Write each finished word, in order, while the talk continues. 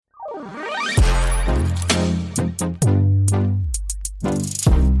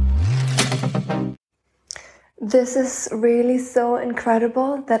this is really so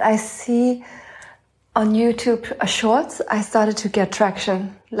incredible that I see on YouTube Shorts, I started to get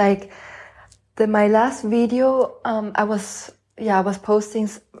traction. Like my last video, I was posting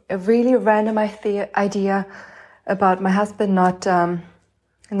a really random idea about my husband not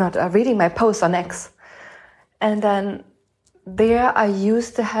reading my post on X, and then there I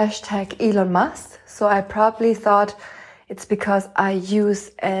used the hashtag Elon Musk. So I probably thought it's because I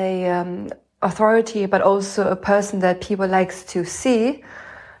use a authority, but also a person that people likes to see.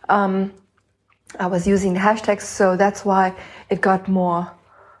 I was using the hashtags, so that's why it got more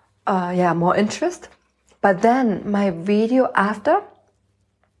interest. But then my video after,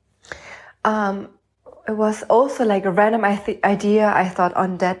 it was also like a random idea. I thought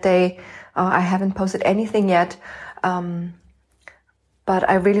on that day, I haven't posted anything yet, but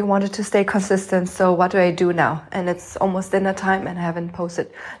I really wanted to stay consistent. So what do I do now? And it's almost dinner time and I haven't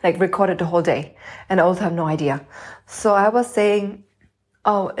recorded the whole day, and I also have no idea. So I was saying,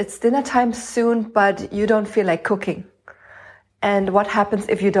 oh, it's dinner time soon, but you don't feel like cooking. And what happens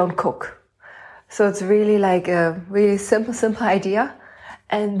if you don't cook? So it's really like a really simple idea.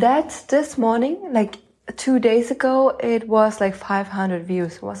 And that's this morning, like 2 days ago, it was like 500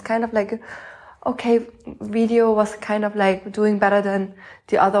 views. It was kind of like, okay, video was kind of like doing better than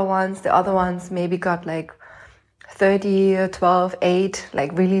the other ones. The other ones maybe got like 30, 12, 8,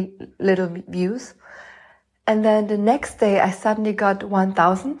 like really little views. And then the next day I suddenly got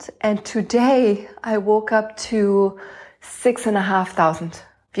 1,000. And today I woke up to 6,500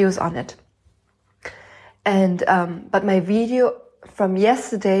 views on it. And, but my video from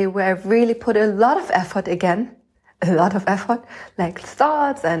yesterday, where I really put a lot of effort, like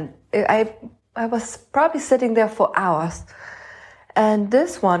thoughts, and I was probably sitting there for hours. And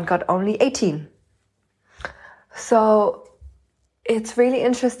this one got only 18. So it's really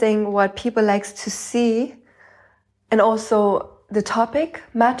interesting what people likes to see. And also the topic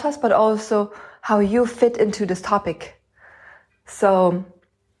matters, but also how you fit into this topic. So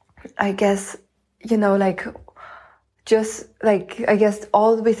I guess, all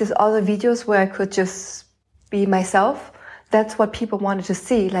the videos where I could just be myself, that's what people wanted to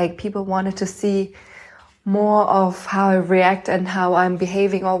see. Like people wanted to see more of how I react and how I'm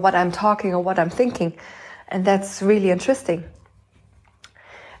behaving or what I'm talking or what I'm thinking. And that's really interesting.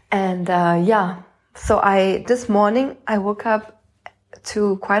 And so this morning I woke up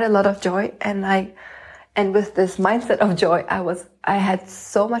to quite a lot of joy, and with this mindset of joy, I had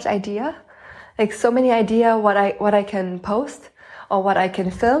so much idea, like so many idea what I can post or what I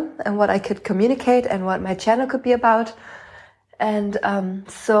can film and what I could communicate and what my channel could be about. And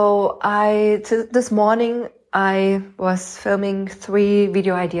so this morning I was filming 3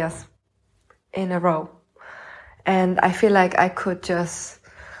 video ideas in a row, and I feel like I could just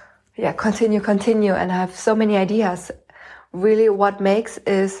continue and have so many ideas. Really what makes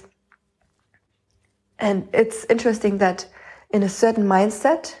is, and it's interesting that in a certain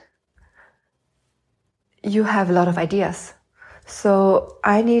mindset, you have a lot of ideas. So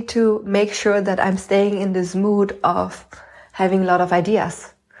I need to make sure that I'm staying in this mood of having a lot of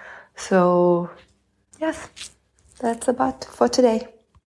ideas. So yes, that's about for today.